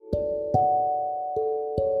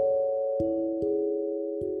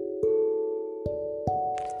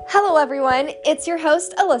Hello everyone, it's your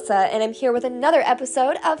host Alyssa, and I'm here with another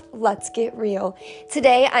episode of Let's Get Real.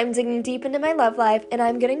 Today I'm digging deep into my love life and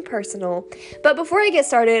I'm getting personal. But before I get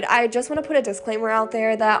started, I just want to put a disclaimer out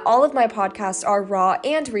there that all of my podcasts are raw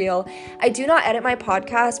and real. I do not edit my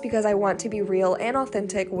podcast because I want to be real and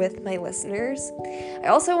authentic with my listeners. I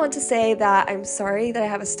also want to say that I'm sorry that I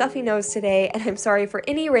have a stuffy nose today, and I'm sorry for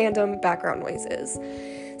any random background noises.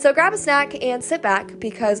 So grab a snack and sit back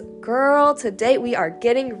because, girl, today we are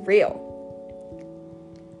getting real.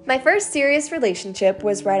 My first serious relationship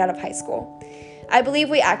was right out of high school. I believe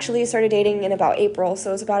we actually started dating in about April, so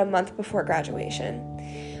it was about a month before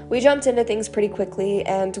graduation. We jumped into things pretty quickly,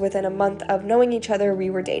 and within a month of knowing each other, we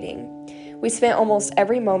were dating. We spent almost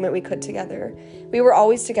every moment we could together. We were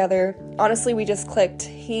always together. Honestly, we just clicked.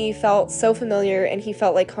 He felt so familiar, and he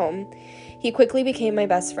felt like home. He quickly became my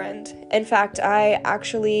best friend. In fact, I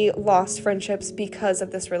actually lost friendships because of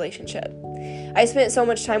this relationship. I spent so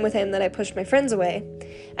much time with him that I pushed my friends away.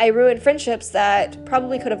 I ruined friendships that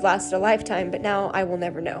probably could have lasted a lifetime, but now I will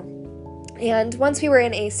never know. And once we were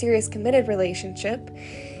in a serious committed relationship,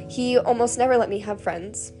 he almost never let me have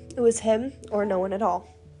friends. It was him or no one at all.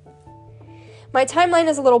 My timeline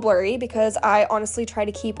is a little blurry because I honestly try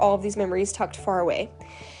to keep all of these memories tucked far away.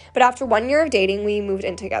 But after 1 year of dating, we moved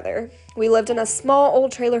in together. We lived in a small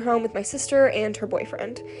old trailer home with my sister and her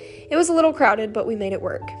boyfriend. It was a little crowded, but we made it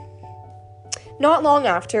work. Not long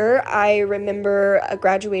after, I remember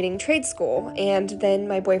graduating trade school, and then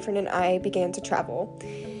my boyfriend and I began to travel.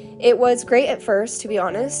 It was great at first, to be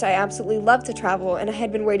honest. I absolutely loved to travel, and I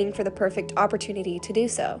had been waiting for the perfect opportunity to do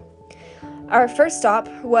so. Our first stop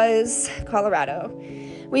was Colorado.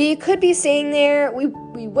 We would be staying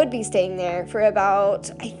there for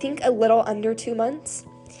about, I think, a little under 2 months.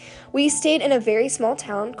 We stayed in a very small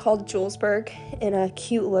town called Julesburg in a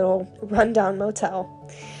cute little rundown motel.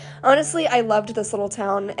 Honestly, I loved this little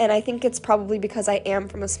town, and I think it's probably because I am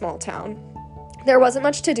from a small town. There wasn't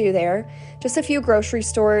much to do there, just a few grocery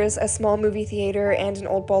stores, a small movie theater, and an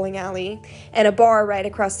old bowling alley, and a bar right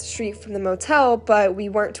across the street from the motel, but we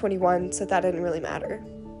weren't 21, so that didn't really matter.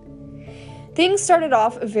 Things started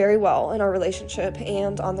off very well in our relationship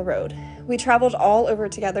and on the road. We traveled all over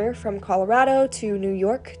together, from Colorado to New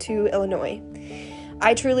York to Illinois.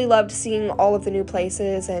 I truly loved seeing all of the new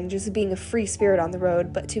places and just being a free spirit on the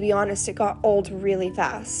road, but to be honest, it got old really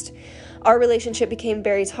fast. Our relationship became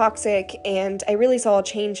very toxic, and I really saw a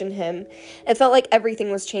change in him. It felt like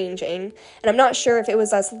everything was changing, and I'm not sure if it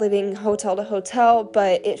was us living hotel to hotel,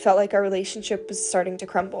 but it felt like our relationship was starting to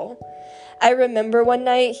crumble. I remember one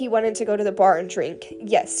night he wanted to go to the bar and drink.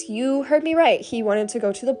 Yes, you heard me right. He wanted to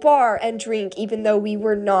go to the bar and drink even though we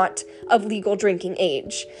were not of legal drinking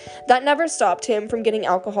age. That never stopped him from getting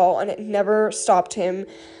alcohol, and it never stopped him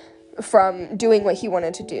from doing what he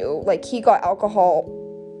wanted to do. Like, he got alcohol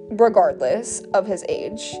regardless of his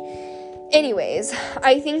age. Anyways,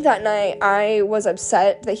 I think that night I was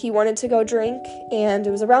upset that he wanted to go drink, and it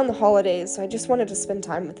was around the holidays, so I just wanted to spend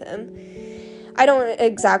time with him. I don't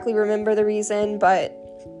exactly remember the reason, but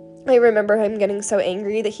I remember him getting so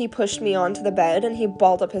angry that he pushed me onto the bed and he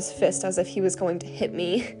balled up his fist as if he was going to hit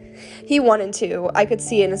me. He wanted to. I could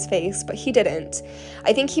see it in his face, but he didn't.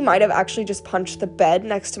 I think he might have actually just punched the bed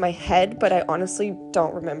next to my head, but I honestly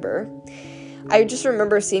don't remember. I just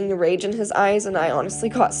remember seeing the rage in his eyes, and I honestly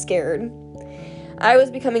got scared. I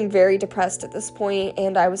was becoming very depressed at this point,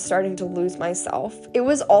 and I was starting to lose myself. It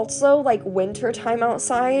was also like winter time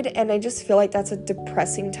outside, and I just feel like that's a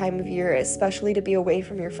depressing time of year, especially to be away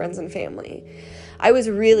from your friends and family. I was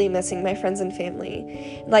really missing my friends and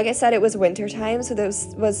family. Like I said, it was winter time, so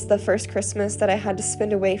this was the first Christmas that I had to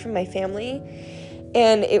spend away from my family,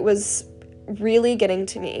 and it was really getting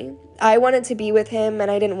to me. I wanted to be with him,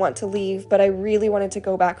 and I didn't want to leave, but I really wanted to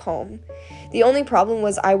go back home. The only problem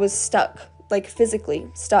was I was stuck. Like,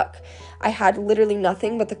 physically stuck. I had literally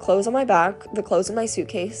nothing but the clothes on my back, the clothes in my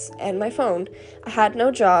suitcase, and my phone. I had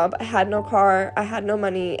no job, I had no car, I had no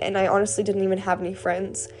money, and I honestly didn't even have any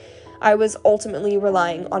friends. I was ultimately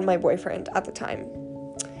relying on my boyfriend at the time.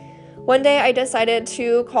 One day I decided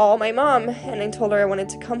to call my mom, and I told her I wanted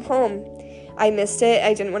to come home. I missed it.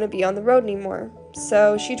 I didn't want to be on the road anymore.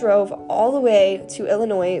 So she drove all the way to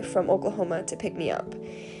Illinois from Oklahoma to pick me up.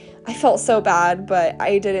 I felt so bad, but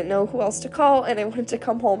I didn't know who else to call, and I wanted to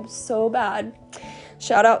come home so bad.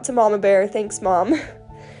 Shout out to Mama Bear. Thanks, Mom.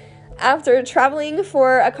 After traveling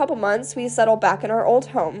for a couple months, we settled back in our old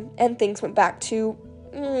home, and things went back to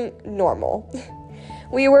normal.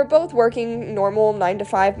 We were both working normal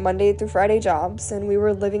 9-to-5 Monday through Friday jobs, and we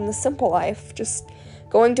were living the simple life, just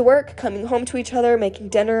going to work, coming home to each other, making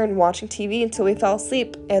dinner, and watching TV until we fell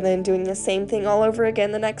asleep, and then doing the same thing all over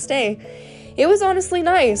again the next day. It was honestly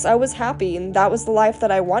nice. I was happy, and that was the life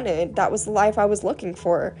that I wanted. That was the life I was looking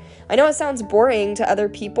for. I know it sounds boring to other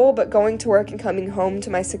people, but going to work and coming home to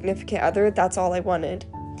my significant other, that's all I wanted.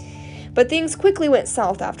 But things quickly went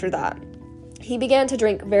south after that. He began to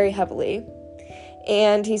drink very heavily,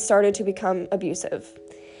 and he started to become abusive.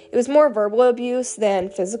 It was more verbal abuse than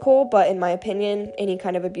physical, but in my opinion, any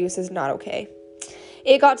kind of abuse is not okay.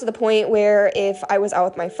 It got to the point where if I was out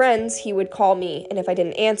with my friends, he would call me, and if I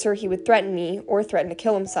didn't answer, he would threaten me or threaten to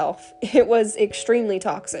kill himself. It was extremely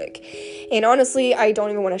toxic. And honestly, I don't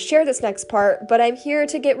even want to share this next part, but I'm here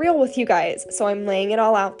to get real with you guys, so I'm laying it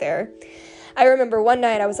all out there. I remember one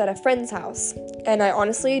night I was at a friend's house, and I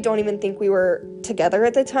honestly don't even think we were together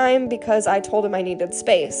at the time because I told him I needed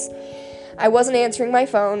space. I wasn't answering my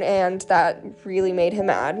phone, and that really made him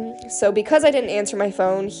mad. So because I didn't answer my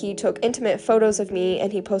phone, he took intimate photos of me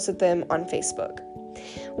and he posted them on Facebook.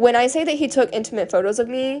 When I say that he took intimate photos of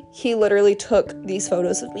me, he literally took these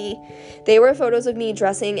photos of me. They were photos of me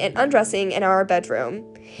dressing and undressing in our bedroom,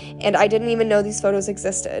 and I didn't even know these photos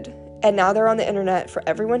existed. And now they're on the internet for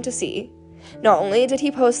everyone to see. Not only did he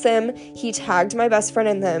post them, he tagged my best friend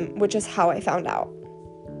in them, which is how I found out.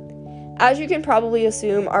 As you can probably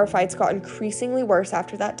assume, our fights got increasingly worse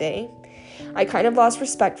after that day. I kind of lost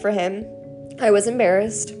respect for him. I was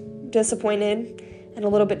embarrassed, disappointed, and a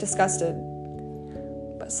little bit disgusted.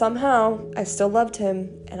 But somehow, I still loved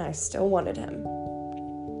him, and I still wanted him.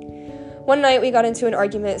 One night, we got into an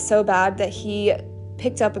argument so bad that he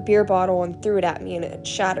picked up a beer bottle and threw it at me, and it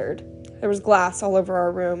shattered. There was glass all over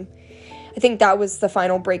our room. I think that was the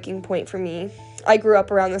final breaking point for me. I grew up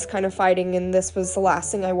around this kind of fighting, and this was the last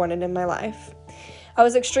thing I wanted in my life. I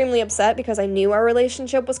was extremely upset because I knew our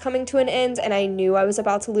relationship was coming to an end, and I knew I was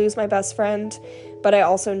about to lose my best friend, but I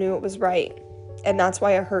also knew it was right, and that's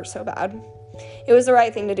why it hurt so bad. It was the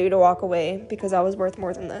right thing to do to walk away, because I was worth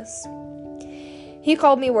more than this. He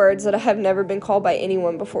called me words that I have never been called by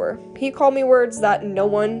anyone before. He called me words that no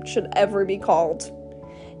one should ever be called.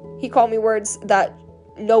 He called me words that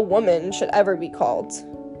no woman should ever be called.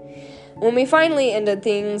 When we finally ended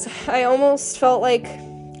things, I almost felt like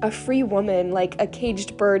a free woman, like a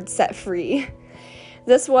caged bird set free.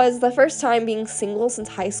 This was the first time being single since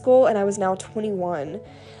high school, and I was now 21.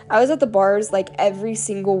 I was at the bars like every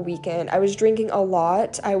single weekend. I was drinking a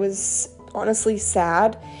lot. I was honestly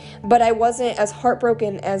sad, but I wasn't as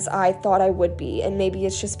heartbroken as I thought I would be, and maybe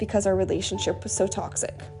it's just because our relationship was so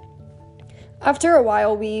toxic. After a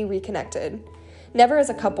while, we reconnected. Never as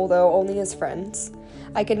a couple, though, only as friends.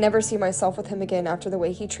 I could never see myself with him again after the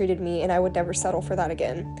way he treated me, and I would never settle for that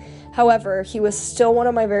again. However, he was still one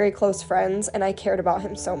of my very close friends, and I cared about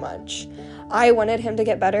him so much. I wanted him to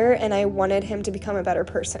get better, and I wanted him to become a better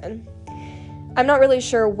person. I'm not really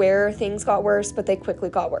sure where things got worse, but they quickly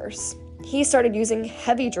got worse. He started using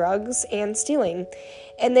heavy drugs and stealing,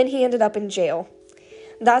 and then he ended up in jail.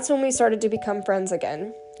 That's when we started to become friends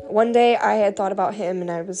again. One day, I had thought about him,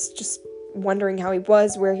 and I was just wondering how he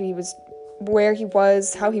was, where he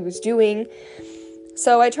was, how he was doing.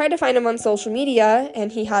 So I tried to find him on social media,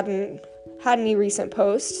 and he hadn't had any recent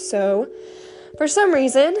posts. So for some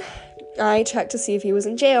reason, I checked to see if he was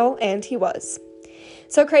in jail, and he was.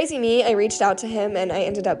 So crazy me, I reached out to him, and I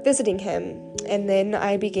ended up visiting him. And then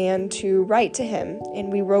I began to write to him,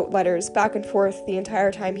 and we wrote letters back and forth the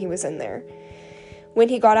entire time he was in there. When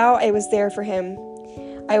he got out, I was there for him.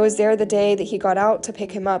 I was there the day that he got out to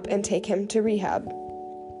pick him up and take him to rehab.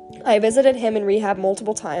 I visited him in rehab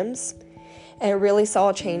multiple times, and I really saw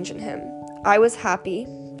a change in him. I was happy.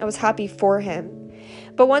 I was happy for him.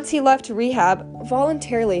 But once he left rehab,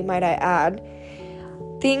 voluntarily, might I add,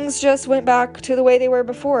 things just went back to the way they were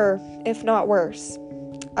before, if not worse.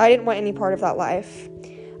 I didn't want any part of that life.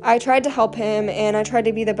 I tried to help him, and I tried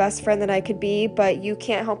to be the best friend that I could be, but you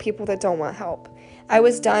can't help people that don't want help. I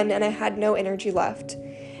was done, and I had no energy left.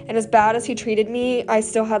 And as bad as he treated me, I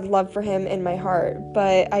still had love for him in my heart,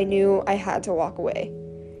 but I knew I had to walk away.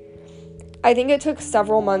 I think it took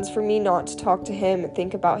several months for me not to talk to him and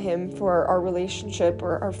think about him for our relationship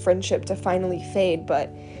or our friendship to finally fade,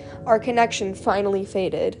 but our connection finally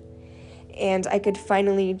faded, and I could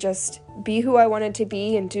finally just be who I wanted to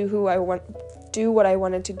be and do what I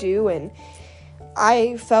wanted to do, and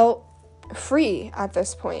I felt free at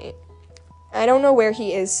this point. I don't know where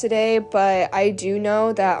he is today, but I do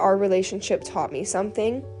know that our relationship taught me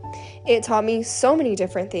something. It taught me so many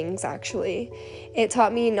different things, actually. It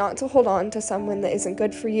taught me not to hold on to someone that isn't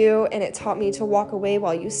good for you, and it taught me to walk away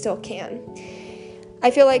while you still can.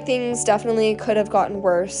 I feel like things definitely could have gotten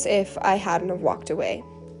worse if I hadn't have walked away.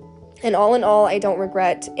 And all in all, I don't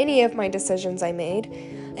regret any of my decisions I made.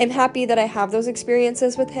 I'm happy that I have those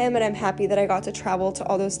experiences with him, and I'm happy that I got to travel to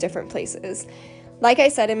all those different places. Like I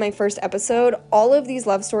said in my first episode, all of these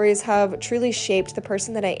love stories have truly shaped the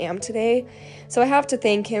person that I am today, so I have to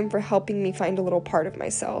thank him for helping me find a little part of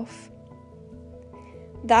myself.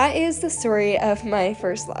 That is the story of my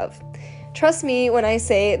first love. Trust me when I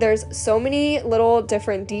say there's so many little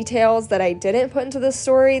different details that I didn't put into the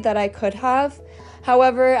story that I could have.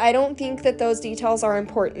 However, I don't think that those details are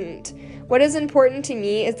important. What is important to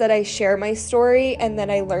me is that I share my story and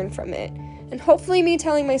that I learn from it. And hopefully me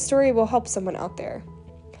telling my story will help someone out there.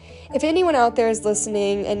 If anyone out there is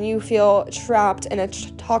listening and you feel trapped in a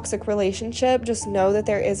toxic relationship, just know that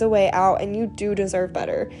there is a way out and you do deserve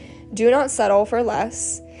better. Do not settle for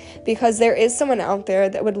less, because there is someone out there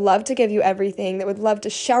that would love to give you everything, that would love to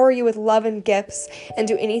shower you with love and gifts and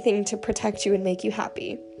do anything to protect you and make you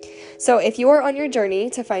happy. So if you are on your journey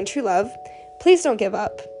to find true love, please don't give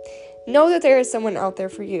up. Know that there is someone out there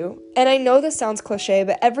for you. And I know this sounds cliche,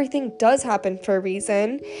 but everything does happen for a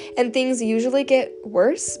reason, and things usually get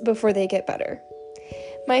worse before they get better.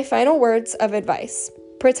 My final words of advice: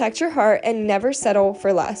 protect your heart and never settle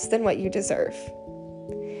for less than what you deserve.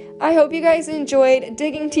 I hope you guys enjoyed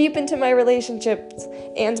digging deep into my relationships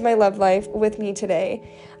and my love life with me today.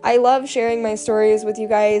 I love sharing my stories with you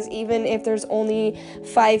guys, even if there's only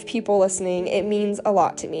 5 people listening. It means a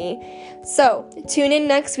lot to me. So, tune in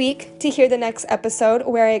next week to hear the next episode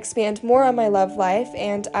where I expand more on my love life,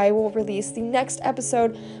 and I will release the next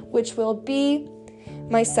episode, which will be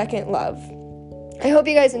my second love. I hope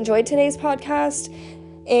you guys enjoyed today's podcast,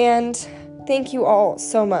 and thank you all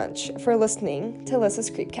so much for listening to Lissa's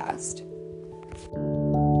Creepcast.